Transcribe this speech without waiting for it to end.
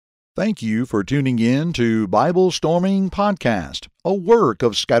Thank you for tuning in to Bible Storming Podcast, a work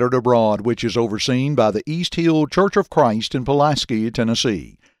of Scattered Abroad which is overseen by the East Hill Church of Christ in Pulaski,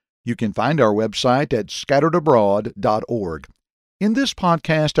 Tennessee. You can find our website at scatteredabroad.org. In this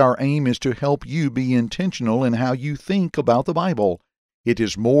podcast, our aim is to help you be intentional in how you think about the Bible. It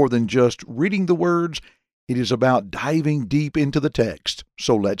is more than just reading the words, it is about diving deep into the text.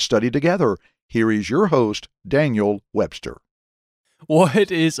 So let's study together. Here is your host, Daniel Webster. What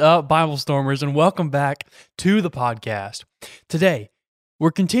is up, Bible Stormers, and welcome back to the podcast. Today,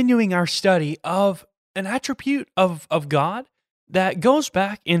 we're continuing our study of an attribute of God that goes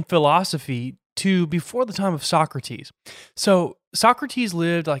back in philosophy to before the time of Socrates. So, Socrates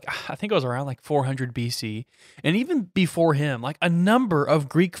lived, I think it was around 400 BC, and even before him, a number of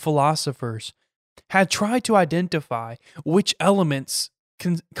Greek philosophers had tried to identify which elements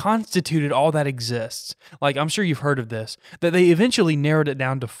constituted all that exists. I'm sure you've heard of this, that they eventually narrowed it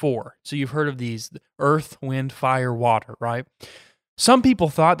down to 4. So you've heard of these: earth, wind, fire, water, right? Some people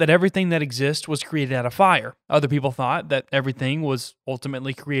thought that everything that exists was created out of fire. Other people thought that everything was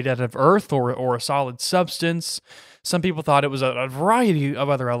ultimately created out of earth or a solid substance. Some people thought it was a variety of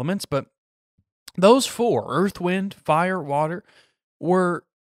other elements, but those 4, earth, wind, fire, water, were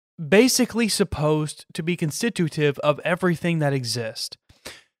basically supposed to be constitutive of everything that exists.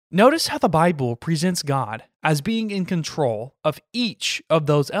 Notice how the Bible presents God as being in control of each of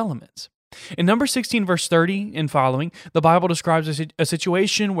those elements. In Numbers 16, verse 30 and following, the Bible describes a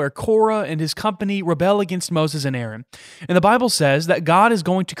situation where Korah and his company rebel against Moses and Aaron. And the Bible says that God is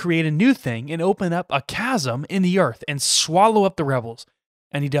going to create a new thing and open up a chasm in the earth and swallow up the rebels.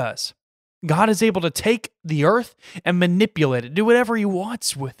 And he does. God is able to take the earth and manipulate it, do whatever he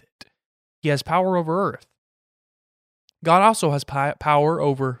wants with it. He has power over earth. God also has power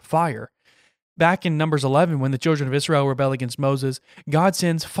over fire. Back in Numbers 11, when the children of Israel rebel against Moses, God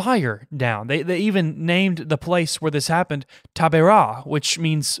sends fire down. They even named the place where this happened Taberah, which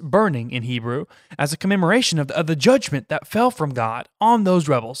means burning in Hebrew, as a commemoration of the judgment that fell from God on those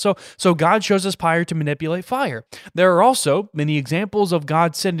rebels. So God shows us power to manipulate fire. There are also many examples of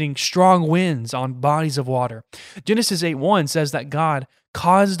God sending strong winds on bodies of water. Genesis 8:1 says that God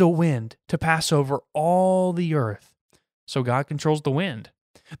caused a wind to pass over all the earth. So God controls the wind.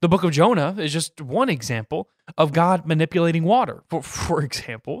 The book of Jonah is just one example of God manipulating water. For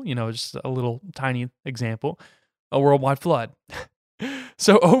example, just a little tiny example, a worldwide flood.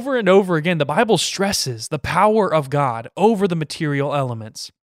 So over and over again, the Bible stresses the power of God over the material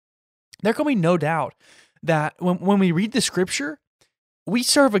elements. There can be no doubt that when we read the scripture, we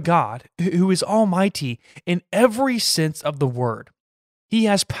serve a God who is almighty in every sense of the word. He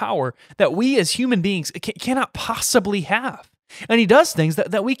has power that we as human beings cannot possibly have. And he does things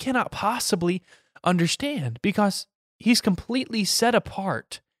that we cannot possibly understand because he's completely set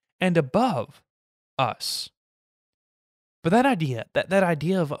apart and above us. But that idea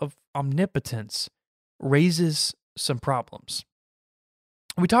of omnipotence raises some problems.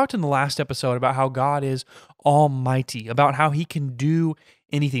 We talked in the last episode about how God is almighty, about how he can do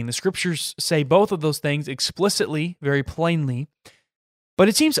anything. The scriptures say both of those things explicitly, very plainly. But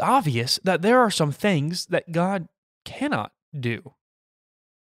it seems obvious that there are some things that God cannot do.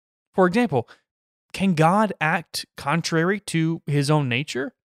 For example, can God act contrary to his own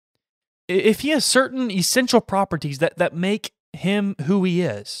nature? If he has certain essential properties that make him who he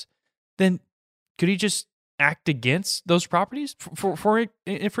is, then could he just act against those properties? For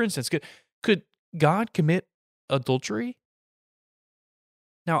instance, could God commit adultery?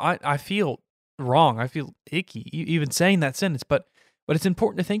 Now, I feel wrong. I feel icky even saying that sentence, but it's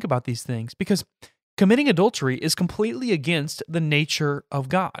important to think about these things because committing adultery is completely against the nature of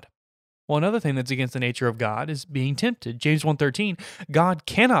God. Well, another thing that's against the nature of God is being tempted. James 1:13, God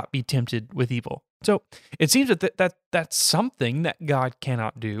cannot be tempted with evil. So it seems that's something that God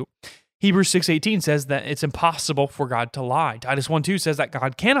cannot do. Hebrews 6:18 says that it's impossible for God to lie. Titus 1:2 says that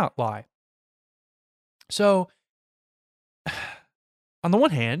God cannot lie. So, on the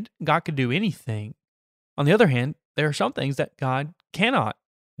one hand, God could do anything. On the other hand, there are some things that God cannot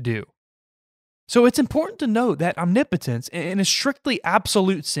do. So it's important to note that omnipotence, in a strictly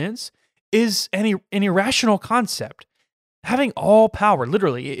absolute sense, is an irrational concept. Having all power,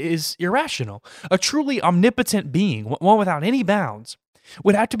 literally, is irrational. A truly omnipotent being, one without any bounds,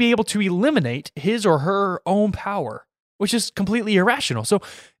 would have to be able to eliminate his or her own power, which is completely irrational. So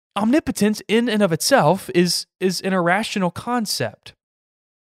omnipotence in and of itself is an irrational concept.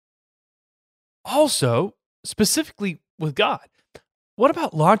 Also, specifically with God, what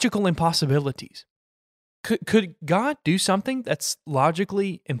about logical impossibilities? Could God do something that's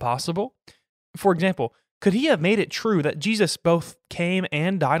logically impossible? For example, could he have made it true that Jesus both came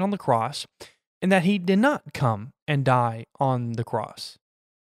and died on the cross, and that he did not come and die on the cross?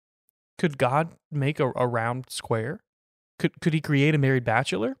 Could God make a round square? Could he create a married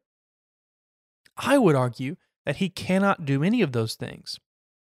bachelor? I would argue that he cannot do any of those things.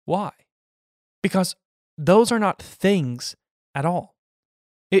 Why? Because those are not things at all.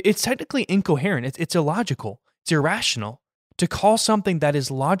 It's technically incoherent. It's illogical. It's irrational to call something that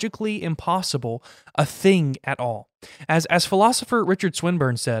is logically impossible a thing at all. As philosopher Richard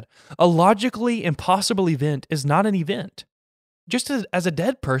Swinburne said, a logically impossible event is not an event. Just as a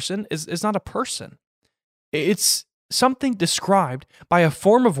dead person is not a person. It's something described by a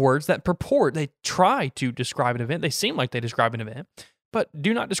form of words that purport, they try to describe an event, they seem like they describe an event, but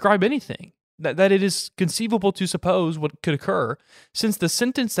do not describe anything. That it is conceivable to suppose what could occur, since the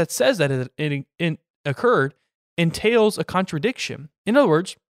sentence that says that it occurred entails a contradiction. In other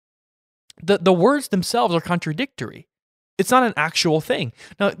words, the words themselves are contradictory. It's not an actual thing.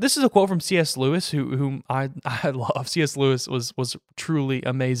 Now, this is a quote from C.S. Lewis, whom I love. C.S. Lewis was truly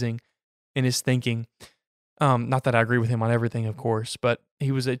amazing in his thinking. Not that I agree with him on everything, of course, but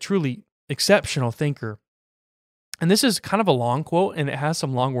he was a truly exceptional thinker. And this is kind of a long quote, and it has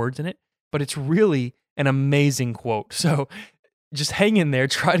some long words in it, but it's really an amazing quote. So just hang in there,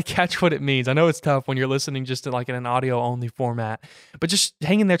 try to catch what it means. I know it's tough when you're listening just in an audio-only format, but just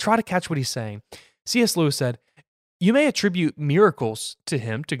hang in there, try to catch what he's saying. C.S. Lewis said, "You may attribute miracles to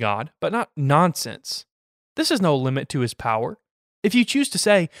him, to God, but not nonsense. This is no limit to his power. If you choose to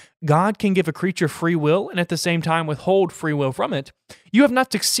say, God can give a creature free will and at the same time withhold free will from it, you have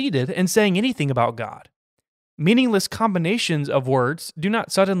not succeeded in saying anything about God. Meaningless combinations of words do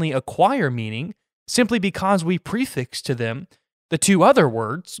not suddenly acquire meaning simply because we prefix to them the two other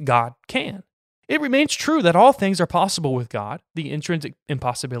words, God can. It remains true that all things are possible with God. The intrinsic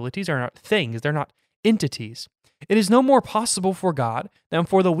impossibilities are not things, they're not entities. It is no more possible for God than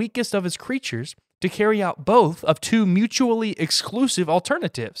for the weakest of his creatures to carry out both of two mutually exclusive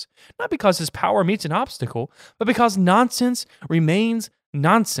alternatives, not because his power meets an obstacle, but because nonsense remains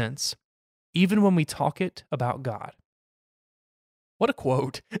nonsense, even when we talk it about God." What a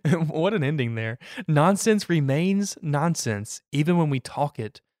quote. What an ending there. Nonsense remains nonsense, even when we talk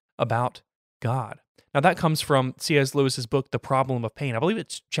it about God. Now, that comes from C.S. Lewis's book, The Problem of Pain. I believe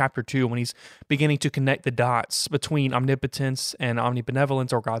it's chapter 2, when he's beginning to connect the dots between omnipotence and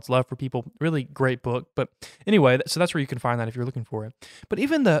omnibenevolence, or God's love for people. Really great book. But anyway, so that's where you can find that if you're looking for it. But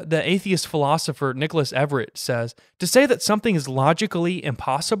even the atheist philosopher Nicholas Everett says, to say that something is logically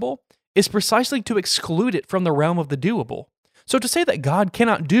impossible is precisely to exclude it from the realm of the doable. So to say that God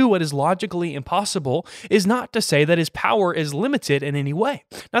cannot do what is logically impossible is not to say that his power is limited in any way.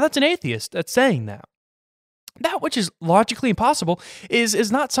 Now, that's an atheist that's saying that. That which is logically impossible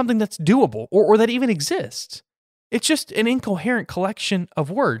is not something that's doable or that even exists. It's just an incoherent collection of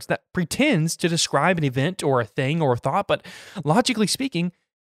words that pretends to describe an event or a thing or a thought, but logically speaking,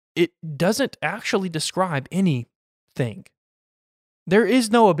 it doesn't actually describe anything. There is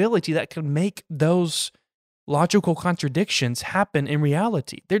no ability that can make those logical contradictions happen in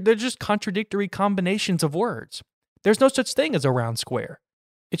reality. They're just contradictory combinations of words. There's no such thing as a round square.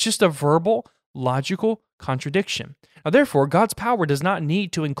 It's just a verbal, logical contradiction. Now, therefore, God's power does not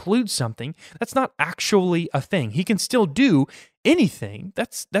need to include something that's not actually a thing. He can still do anything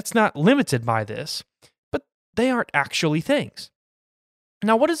that's not limited by this, but they aren't actually things.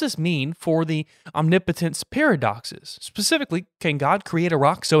 Now, what does this mean for the omnipotence paradoxes? Specifically, can God create a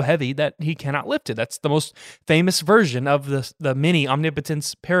rock so heavy that he cannot lift it? That's the most famous version of the many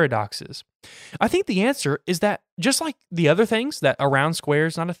omnipotence paradoxes. I think the answer is that just like the other things, that a round square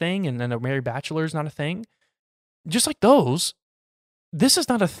is not a thing and then a married bachelor is not a thing, just like those, this is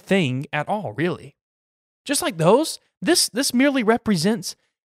not a thing at all, really. Just like those, this merely represents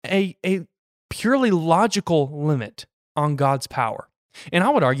a purely logical limit on God's power. And I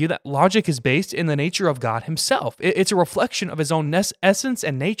would argue that logic is based in the nature of God himself. It's a reflection of his own essence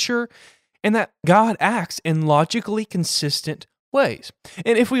and nature, and that God acts in logically consistent ways.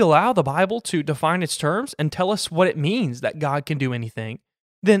 And if we allow the Bible to define its terms and tell us what it means that God can do anything,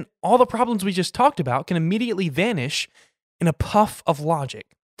 then all the problems we just talked about can immediately vanish in a puff of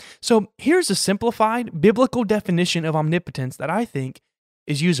logic. So here's a simplified biblical definition of omnipotence that I think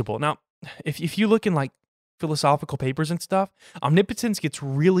is usable. Now, if you look in philosophical papers and stuff, omnipotence gets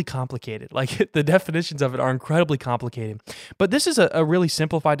really complicated. The definitions of it are incredibly complicated. But this is a really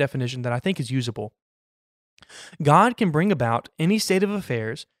simplified definition that I think is usable. God can bring about any state of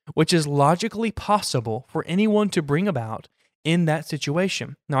affairs which is logically possible for anyone to bring about in that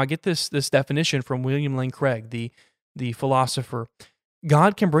situation. Now, I get this definition from William Lane Craig, the philosopher.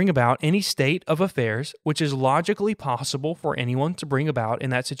 God can bring about any state of affairs which is logically possible for anyone to bring about in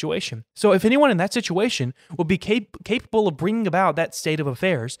that situation. So if anyone in that situation will be capable of bringing about that state of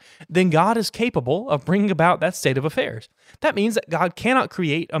affairs, then God is capable of bringing about that state of affairs. That means that God cannot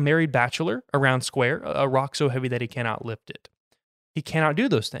create a married bachelor around square, a rock so heavy that he cannot lift it. He cannot do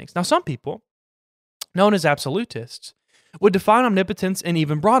those things. Now, some people, known as absolutists, would define omnipotence in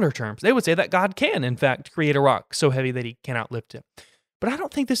even broader terms. They would say that God can, in fact, create a rock so heavy that he cannot lift it. But I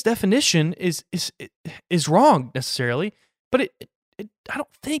don't think this definition is wrong necessarily, but I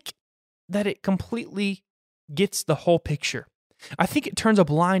don't think that it completely gets the whole picture. I think it turns a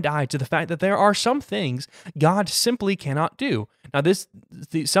blind eye to the fact that there are some things God simply cannot do. Now,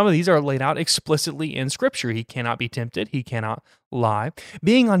 some of these are laid out explicitly in Scripture. He cannot be tempted. He cannot lie.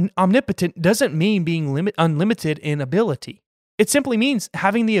 Being omnipotent doesn't mean being unlimited in ability. It simply means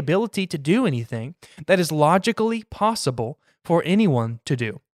having the ability to do anything that is logically possible for anyone to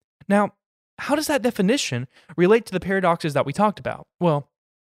do. Now, how does that definition relate to the paradoxes that we talked about? Well,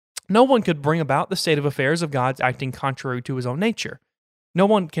 no one could bring about the state of affairs of God's acting contrary to his own nature. No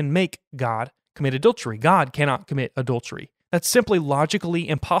one can make God commit adultery. God cannot commit adultery. That's simply logically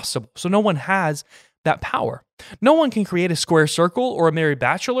impossible. So no one has that power. No one can create a square circle or a married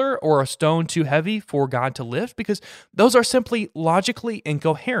bachelor or a stone too heavy for God to lift because those are simply logically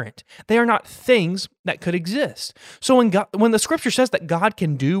incoherent. They are not things that could exist. So when the Scripture says that God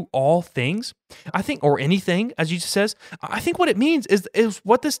can do all things, I think, or anything, as Jesus says, I think what it means is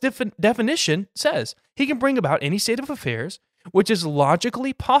what this definition says. He can bring about any state of affairs which is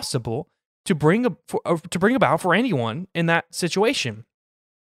logically possible to bring about for anyone in that situation.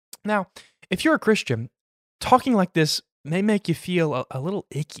 Now, if you're a Christian, talking like this may make you feel a little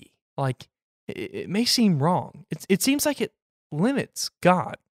icky. Like, it may seem wrong. It seems like it limits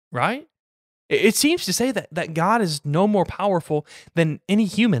God, right? It seems to say that God is no more powerful than any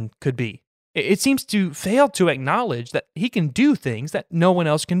human could be. It seems to fail to acknowledge that he can do things that no one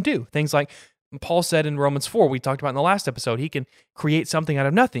else can do. Things like Paul said in Romans 4, we talked about in the last episode, he can create something out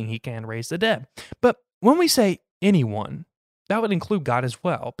of nothing. He can raise the dead. But when we say anyone, that would include God as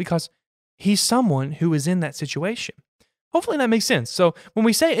well, because he's someone who is in that situation. Hopefully that makes sense. So when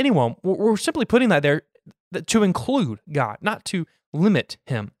we say anyone, we're simply putting that there to include God, not to limit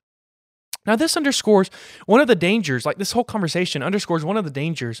him. Now, this underscores one of the dangers, like this whole conversation underscores one of the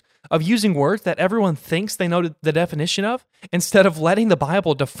dangers of using words that everyone thinks they know the definition of, instead of letting the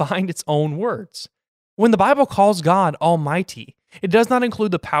Bible define its own words. When the Bible calls God Almighty, it does not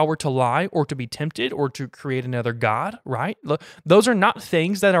include the power to lie or to be tempted or to create another God, right? Those are not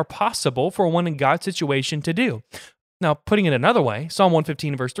things that are possible for one in God's situation to do. Now, putting it another way, Psalm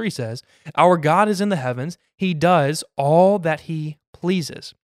 115 verse 3 says, "Our God is in the heavens. He does all that he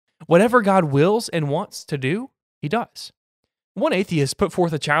pleases." Whatever God wills and wants to do, he does. One atheist put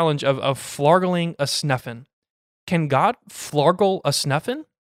forth a challenge of flargling a snuffin. Can God flargle a snuffin?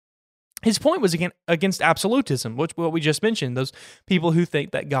 His point was against absolutism, which what we just mentioned, those people who think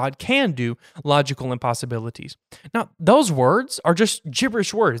that God can do logical impossibilities. Now, those words are just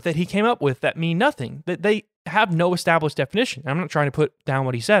gibberish words that he came up with that mean nothing, that they have no established definition. I'm not trying to put down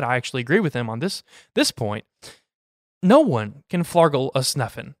what he said. I actually agree with him on this point. No one can flargle a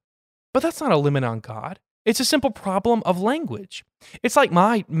snuffin. But that's not a limit on God. It's a simple problem of language. It's like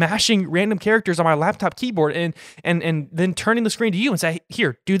my mashing random characters on my laptop keyboard and then turning the screen to you and say,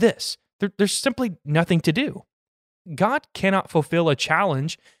 "Here, do this." There's simply nothing to do. God cannot fulfill a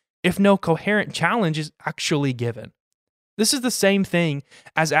challenge if no coherent challenge is actually given. This is the same thing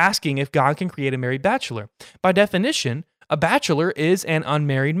as asking if God can create a married bachelor. By definition, a bachelor is an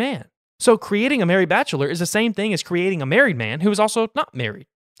unmarried man. So creating a married bachelor is the same thing as creating a married man who is also not married.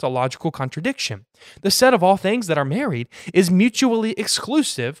 It's a logical contradiction. The set of all things that are married is mutually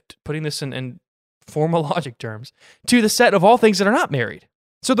exclusive, putting this in formal logic terms, to the set of all things that are not married.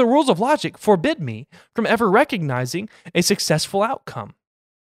 So the rules of logic forbid me from ever recognizing a successful outcome.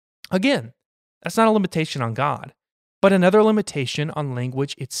 Again, that's not a limitation on God, but another limitation on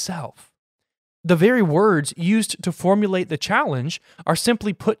language itself. The very words used to formulate the challenge are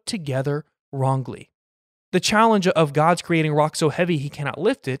simply put together wrongly. The challenge of God's creating a rock so heavy he cannot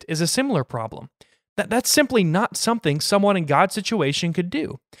lift it is a similar problem. That's simply not something someone in God's situation could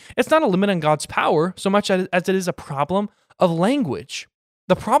do. It's not a limit on God's power so much as it is a problem of language.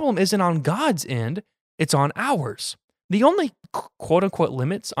 The problem isn't on God's end, it's on ours. The only quote-unquote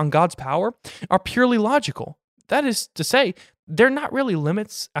limits on God's power are purely logical. That is to say, they're not really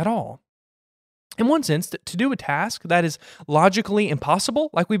limits at all. In one sense, to do a task that is logically impossible,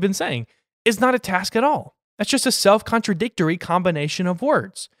 like we've been saying, is not a task at all. That's just a self-contradictory combination of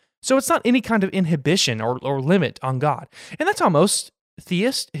words. So it's not any kind of inhibition or limit on God. And that's how most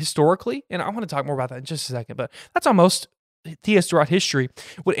theists historically, and I want to talk more about that in just a second, but that's how most theists throughout history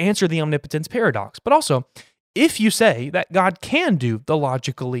would answer the omnipotence paradox. But also, if you say that God can do the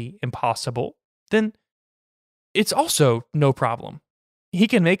logically impossible, then it's also no problem. He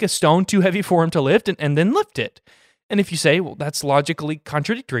can make a stone too heavy for him to lift and then lift it. And if you say, well, that's logically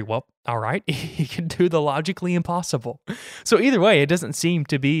contradictory, well, all right, he can do the logically impossible. So either way, it doesn't seem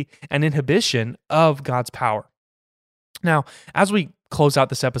to be an inhibition of God's power. Now, as we close out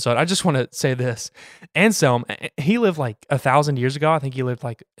this episode, I just want to say this. Anselm, he lived like 1,000 years ago. I think he lived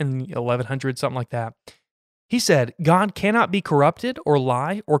like in 1100, something like that. He said, God cannot be corrupted or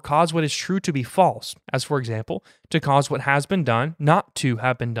lie or cause what is true to be false, as for example, to cause what has been done not to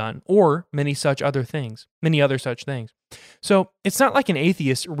have been done, or many other such things. So it's not like an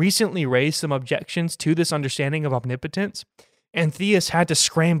atheist recently raised some objections to this understanding of omnipotence, and theists had to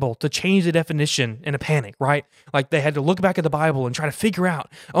scramble to change the definition in a panic, right? Like they had to look back at the Bible and try to figure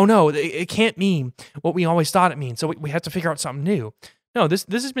out, oh no, it can't mean what we always thought it means, so we have to figure out something new. No, this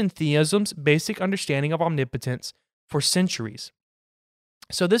has been theism's basic understanding of omnipotence for centuries.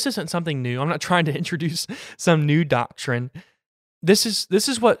 So this isn't something new. I'm not trying to introduce some new doctrine. This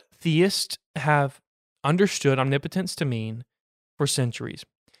is what theists have understood omnipotence to mean for centuries.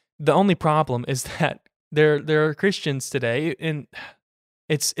 The only problem is that there are Christians today, and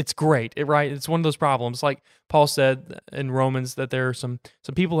it's great, right? It's one of those problems, like Paul said in Romans, that there are some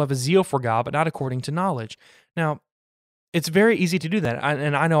people who have a zeal for God, but not according to knowledge. Now, it's very easy to do that,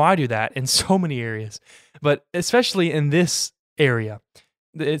 and I know I do that in so many areas, but especially in this area,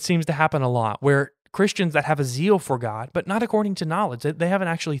 it seems to happen a lot, where Christians that have a zeal for God, but not according to knowledge, they haven't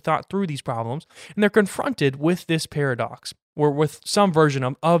actually thought through these problems, and they're confronted with this paradox, or with some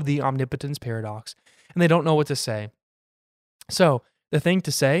version of the omnipotence paradox, and they don't know what to say. So the thing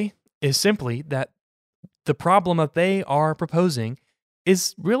to say is simply that the problem that they are proposing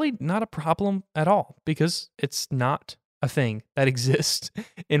is really not a problem at all, because it's not a thing that exists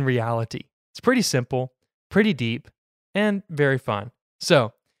in reality. It's pretty simple, pretty deep, and very fun.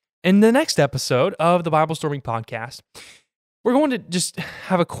 So, in the next episode of the Bible Storming Podcast, we're going to just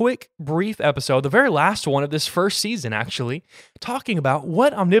have a quick, brief episode, the very last one of this first season, actually, talking about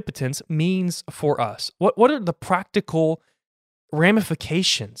what omnipotence means for us. What are the practical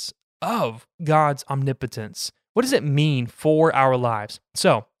ramifications of God's omnipotence? What does it mean for our lives?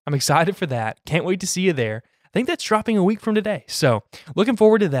 So, I'm excited for that. Can't wait to see you there. I think that's dropping a week from today. So, looking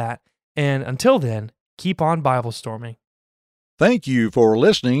forward to that. And until then, keep on Bible storming. Thank you for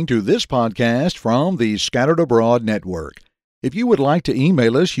listening to this podcast from the Scattered Abroad Network. If you would like to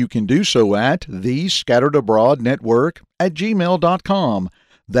email us, you can do so at thescatteredabroadnetwork@gmail.com.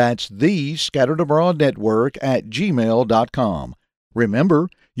 That's thescatteredabroadnetwork@gmail.com. Remember,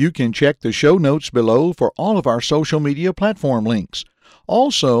 you can check the show notes below for all of our social media platform links.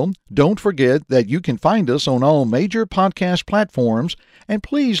 Also, don't forget that you can find us on all major podcast platforms, and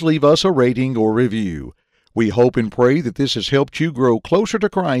please leave us a rating or review. We hope and pray that this has helped you grow closer to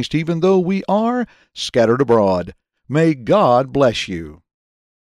Christ even though we are scattered abroad. May God bless you.